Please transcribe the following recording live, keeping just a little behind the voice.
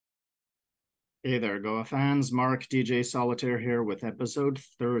Hey there, Goa fans. Mark DJ Solitaire here with episode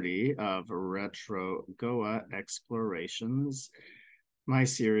 30 of Retro Goa Explorations, my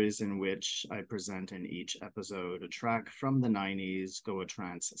series in which I present in each episode a track from the 90s Goa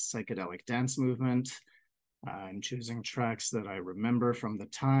Trance psychedelic dance movement. I'm choosing tracks that I remember from the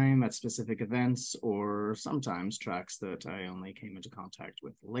time at specific events, or sometimes tracks that I only came into contact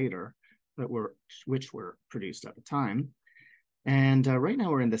with later, which were produced at the time. And right now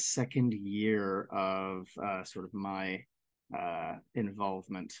we're in the second year of sort of my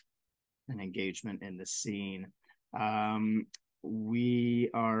involvement and engagement in the scene. Um, we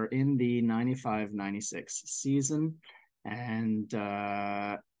are in the 95-96 season, and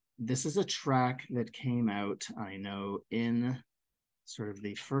this is a track that came out, I know, in sort of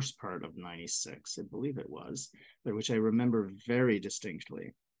the first part of 96, I believe it was, but which I remember very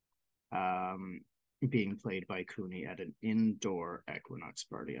distinctly. Um, Being played by Cooney at an indoor Equinox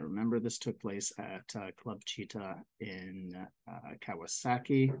party. I remember this took place at Club Cheetah in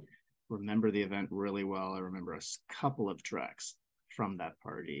Kawasaki. Remember the event really well. I remember a couple of tracks from that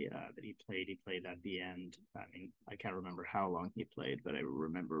party that he played. He played at the end. I mean, I can't remember how long he played, but I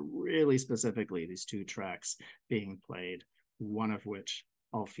remember really specifically these two tracks being played, one of which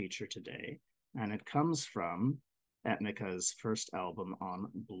I'll feature today. And it comes from Etnica's first album on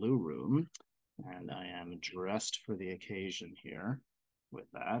Blue Room, and I am dressed for the occasion here with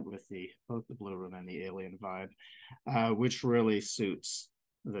that, with the both the Blue Room and the Alien vibe, which really suits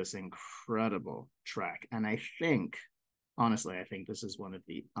this incredible track. And I think, honestly, I think this is one of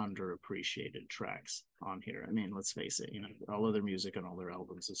the underappreciated tracks on here. I mean, let's face it, all of their music and all their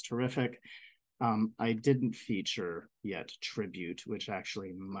albums is terrific. I didn't feature yet Tribute, which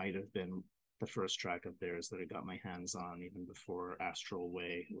actually might have been the first track of theirs that I got my hands on even before Astral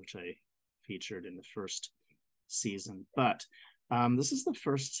Way, which I featured in the first season. But this is the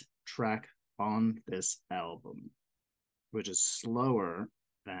first track on this album, which is slower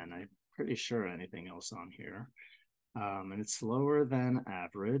than I'm pretty sure anything else on here. And it's slower than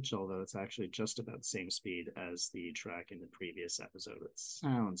average, although it's actually just about the same speed as the track in the previous episode. It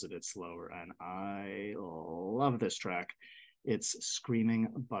sounds a bit slower, and I love this track. It's Screaming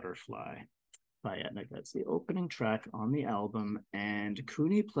Butterfly by Etnica. It's the opening track on the album, and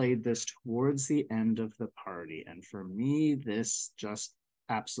Cooney played this towards the end of the party. And for me, this just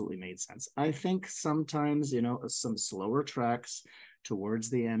absolutely made sense. I think sometimes, some slower tracks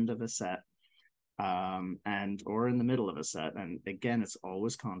towards the end of a set and or in the middle of a set, and again, it's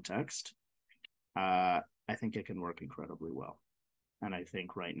always context. I think it can work incredibly well. And I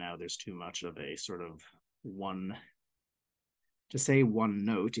think right now there's too much of a sort of one to say one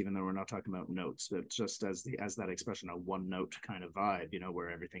note, even though we're not talking about notes, but just as that expression, a one note kind of vibe, where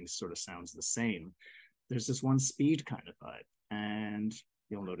everything sort of sounds the same. There's this one speed kind of vibe. And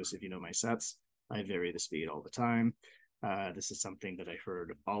you'll notice if you know my sets, I vary the speed all the time. This is something that I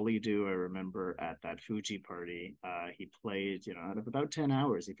heard Ollie do. I remember at that Fuji party, he played, out of about 10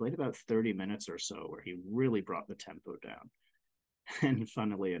 hours, he played about 30 minutes or so where he really brought the tempo down. And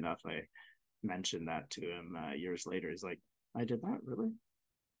funnily enough, I mentioned that to him years later. He's like, I did that, really?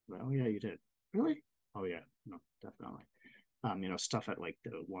 Well, yeah, you did. Really? Oh, yeah, no, definitely. Stuff at like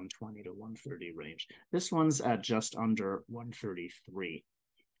the 120 to 130 range. This one's at just under 133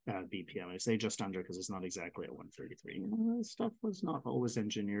 BPM. I say just under because it's not exactly at 133. Stuff was not always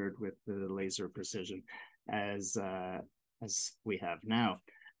engineered with the laser precision as we have now,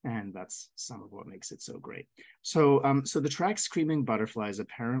 and that's some of what makes it so great. So the track "Screaming Butterflies"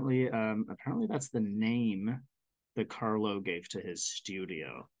 apparently that's the name that Carlo gave to his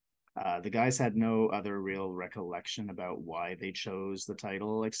studio. The guys had no other real recollection about why they chose the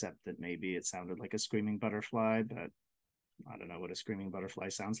title, except that maybe it sounded like a screaming butterfly, but I don't know what a screaming butterfly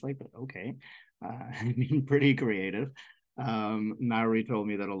sounds like, but okay. I mean, pretty creative. Maori told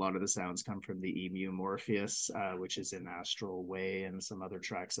me that a lot of the sounds come from the Emu Morpheus, which is in Astral Way and some other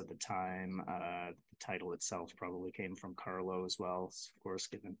tracks at the time. The title itself probably came from Carlo as well, of course,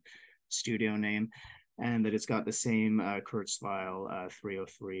 given studio name. And that it's got the same Kurzweil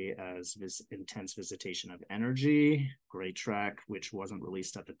 303 as Intense Visitation of Energy. Great track, which wasn't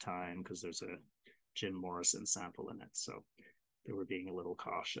released at the time because there's a Jim Morrison sample in it. So they were being a little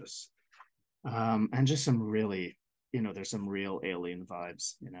cautious. And just some really, there's some real alien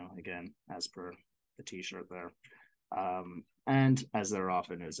vibes, again, as per the t-shirt there. And as there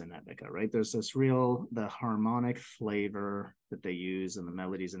often is in Etnica, right? There's the harmonic flavor that they use and the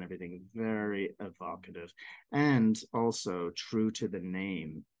melodies and everything, very evocative. And also true to the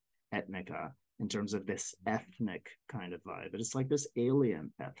name, Etnica, in terms of this ethnic kind of vibe. But it's like this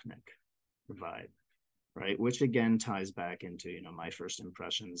alien ethnic vibe. right? Which again ties back into, you know, my first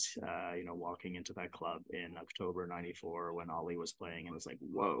impressions, you know, walking into that club in October '94 when Ollie was playing, and it was like,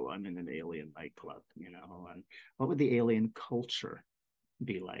 whoa, I'm in an alien nightclub, you know, and what would the alien culture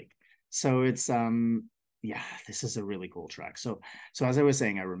be like? So it's yeah, this is a really cool track. So as I was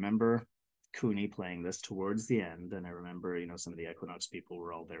saying, I remember Cooney playing this towards the end, and I remember, you know, some of the Equinox people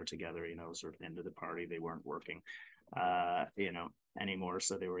were all there together, you know, sort of end of the party. They weren't working you know, anymore,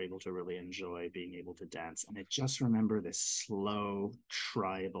 so they were able to really enjoy being able to dance. And I just remember this slow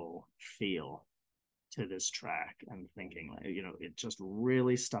tribal feel to this track and thinking, you know, it just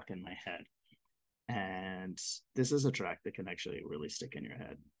really stuck in my head. And this is a track that can actually really stick in your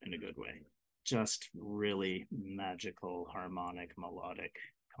head in a good way. Just really magical, harmonic, melodic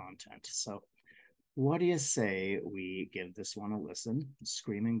content. So what do you say we give this one a listen?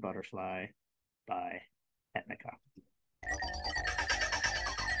 Screaming Butterfly by Etnica.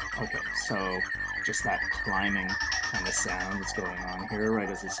 Okay, so just that climbing kind of sound that's going on here right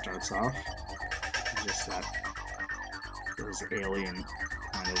as it starts off. Just that, those alien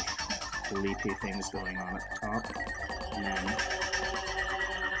kind of leapy things going on at the top. And then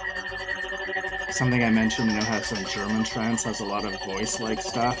something I mentioned, you know, how some German trance has a lot of voice-like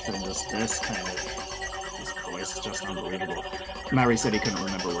stuff, and just this kind of, this voice is just unbelievable. Mary said he couldn't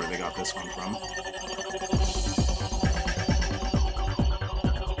remember where they got this one from.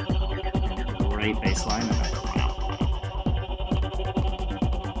 Great bass line. Wow.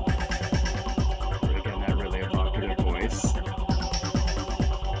 Again, that really evocative voice.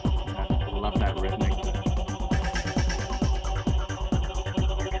 I love that rhythmic.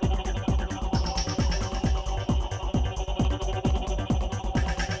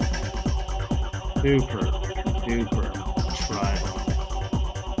 Super tribal.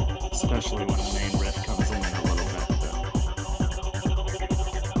 Especially when the main riff comes in a little bit.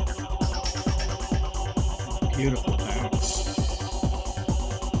 Beautiful bounce.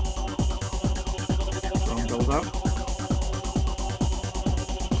 Drum build up.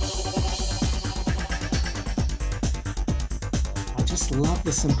 I just love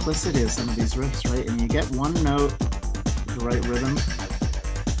the simplicity of some of these riffs, right? And you get one note, the right rhythm,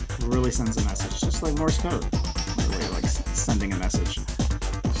 it really sends a message, just like Morse code. Really like sending a message.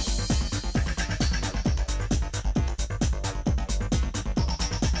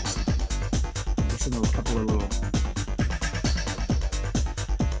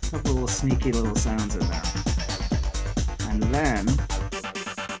 Couple of sneaky little sounds in there. And then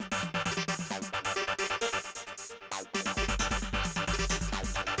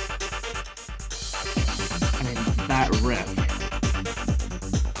I mean, that riff,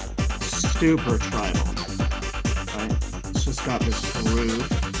 super tribal, right? It's just got this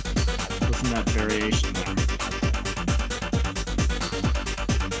groove. Listen to that variation there.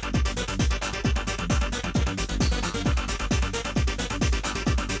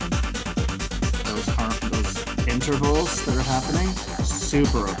 Intervals that are happening,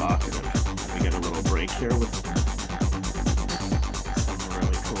 super evocative. We get a little break here with some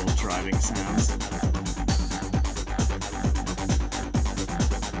really cool driving sounds.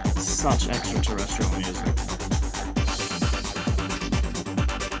 Such extraterrestrial music.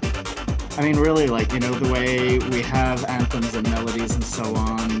 I mean, really, like, you know, the way we have anthems and melodies and so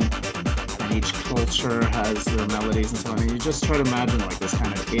on, and each culture has their melodies and so on, and you just try to imagine like this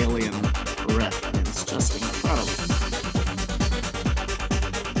kind of alien riff, and it's just incredible.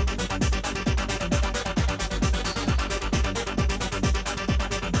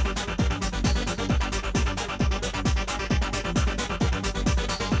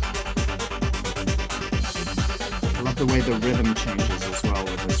 I love the way the rhythm changes as well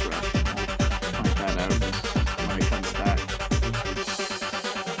with this riff. Point that out when it comes back.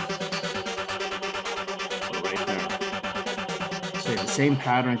 So right there. So you have the same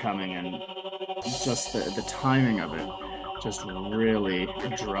pattern coming in. Just the timing of it just really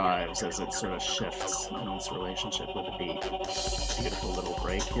drives as it sort of shifts in its relationship with the beat. Beautiful little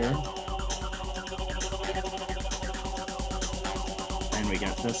break here. And we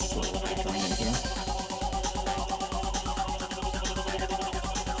get this little echoing in here.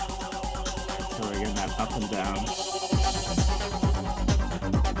 So again, that up and down.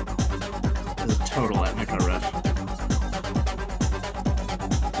 This is a total Etnica riff.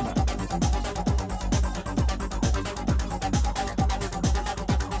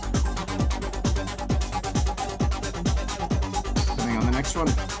 Next one.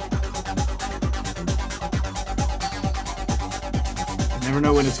 You never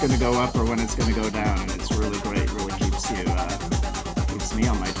know when it's going to go up or when it's going to go down, and it's really great. It really keeps you, keeps me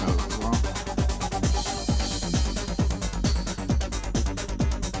on my toes as well.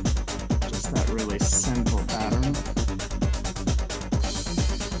 Just that really simple pattern.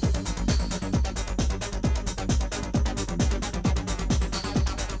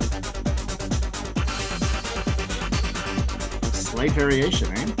 Slight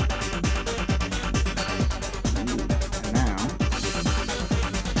variation, eh? And now,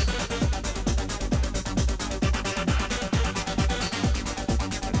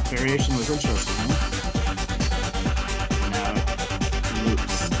 that variation was interesting, eh? And now it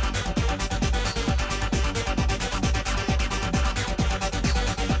loops.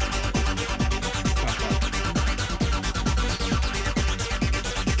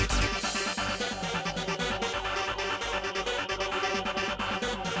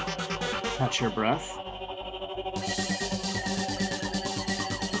 Catch your breath.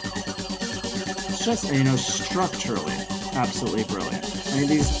 It's just, you know, structurally, absolutely brilliant. I mean,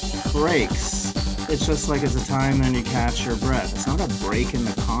 these breaks, it's just like it's a time then you catch your breath. It's not a break in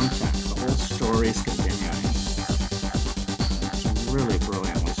the content. The whole story's continuing. It's really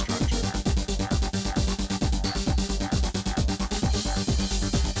brilliantly structured.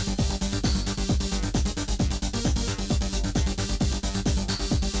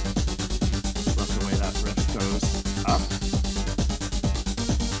 Love the way that riff goes up.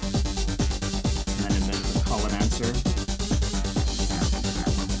 And then a bit of a call and answer.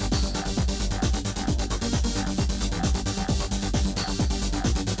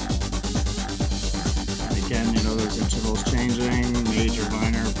 Again, you know, those intervals changing, major,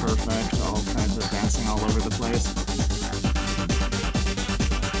 minor, perfect, all kinds of dancing all over the place.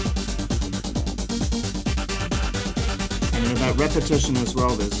 And you know, that repetition as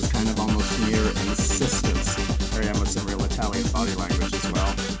well, there's this kind of almost near insistency. There I am with some real Italian body language as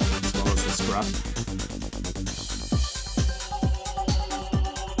well as the scruff.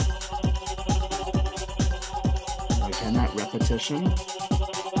 Again, that repetition.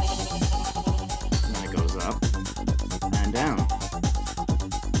 Up and down.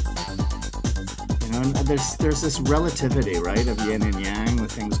 You know, and there's this relativity, right, of yin and yang,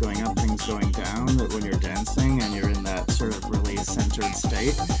 with things going up, things going down, that when you're dancing and you're in that sort of really centered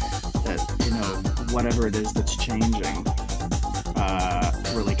state, that, you know, whatever it is that's changing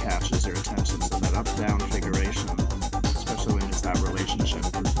really catches your attention. So that up-down figuration, especially when it's that relationship,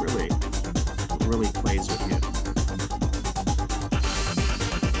 really plays with you.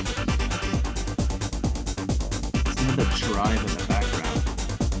 The drive in the background.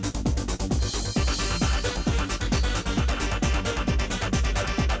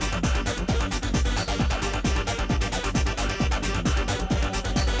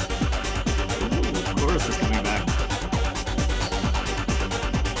 Ooh, the chorus is coming back.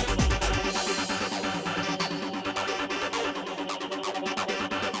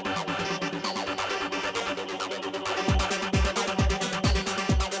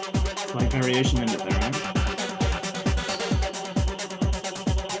 Slight variation in it there, right?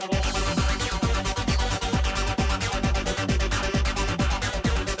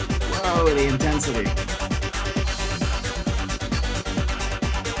 Oh, the intensity.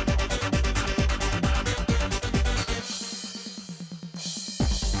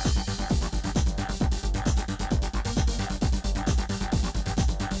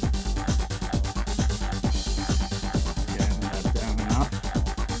 Again, that down and up.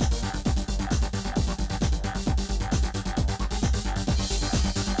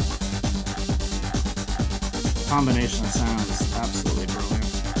 Combination of sounds, absolutely brilliant.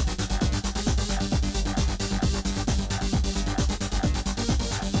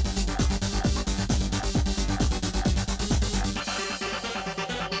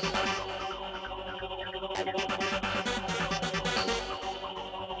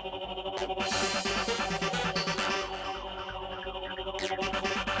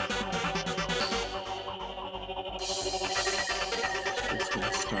 It's going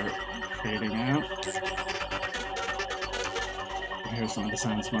to start fading out. I hear some of the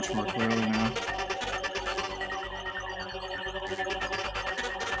sounds much more clearly now.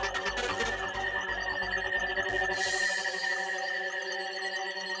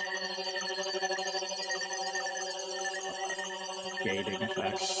 Gating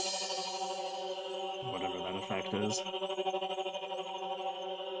effect, whatever that effect is.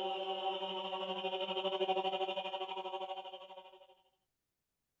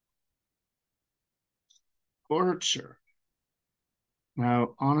 Torture.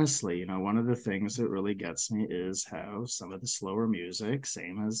 Now, honestly, you know, one of the things that really gets me is how some of the slower music,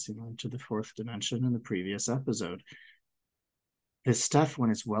 same as, you know, to the fourth dimension in the previous episode, this stuff,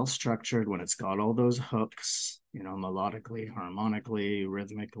 when it's well structured, when it's got all those hooks, you know, melodically, harmonically,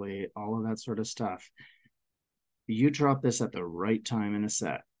 rhythmically, all of that sort of stuff, you drop this at the right time in a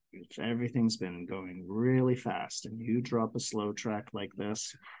set, if everything's been going really fast and you drop a slow track like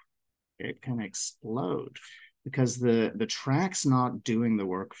this, it can explode because the track's not doing the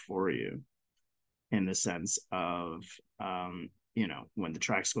work for you in the sense of when the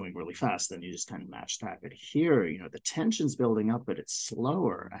track's going really fast, then you just kind of match that. But here, the tension's building up, but it's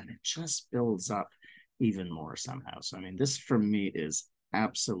slower and it just builds up even more somehow. So, I mean, this for me is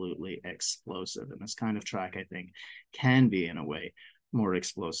absolutely explosive. And this kind of track, I think, can be in a way more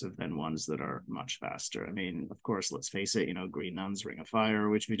explosive than ones that are much faster. I mean, of course, let's face it, Green Nuns, Ring of Fire,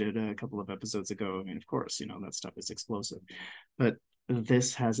 which we did a couple of episodes ago. I mean, of course, that stuff is explosive. But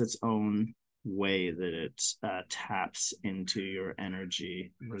this has its own way that it taps into your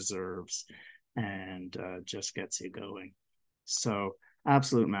energy reserves and just gets you going. So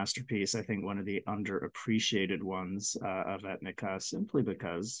absolute masterpiece. I think one of the underappreciated ones of Etnica, simply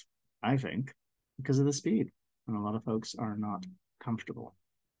because of the speed. And a lot of folks are not comfortable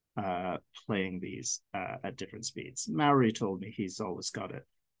playing these at different speeds. Maori told me he's always got it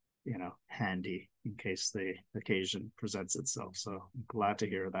handy in case the occasion presents itself. So I'm glad to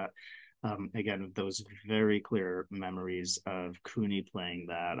hear that. Again, those very clear memories of Cooney playing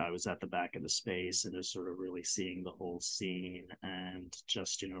that. I was at the back of the space and just sort of really seeing the whole scene and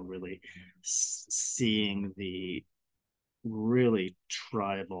just, really seeing the really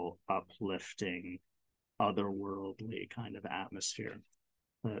tribal, uplifting, otherworldly kind of atmosphere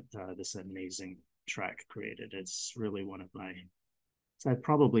that this amazing track created. It's really one of my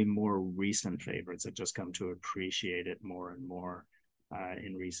probably more recent favorites. I've just come to appreciate it more and more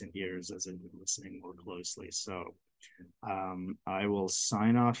in recent years as I've been listening more closely. So I will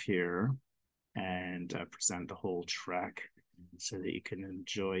sign off here and present the whole track so that you can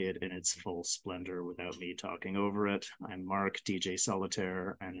enjoy it in its full splendor without me talking over it. I'm Mark, DJ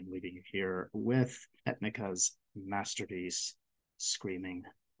Solitaire, and I'm leaving you here with Etnica's masterpiece, Screaming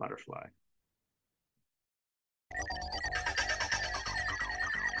Butterfly.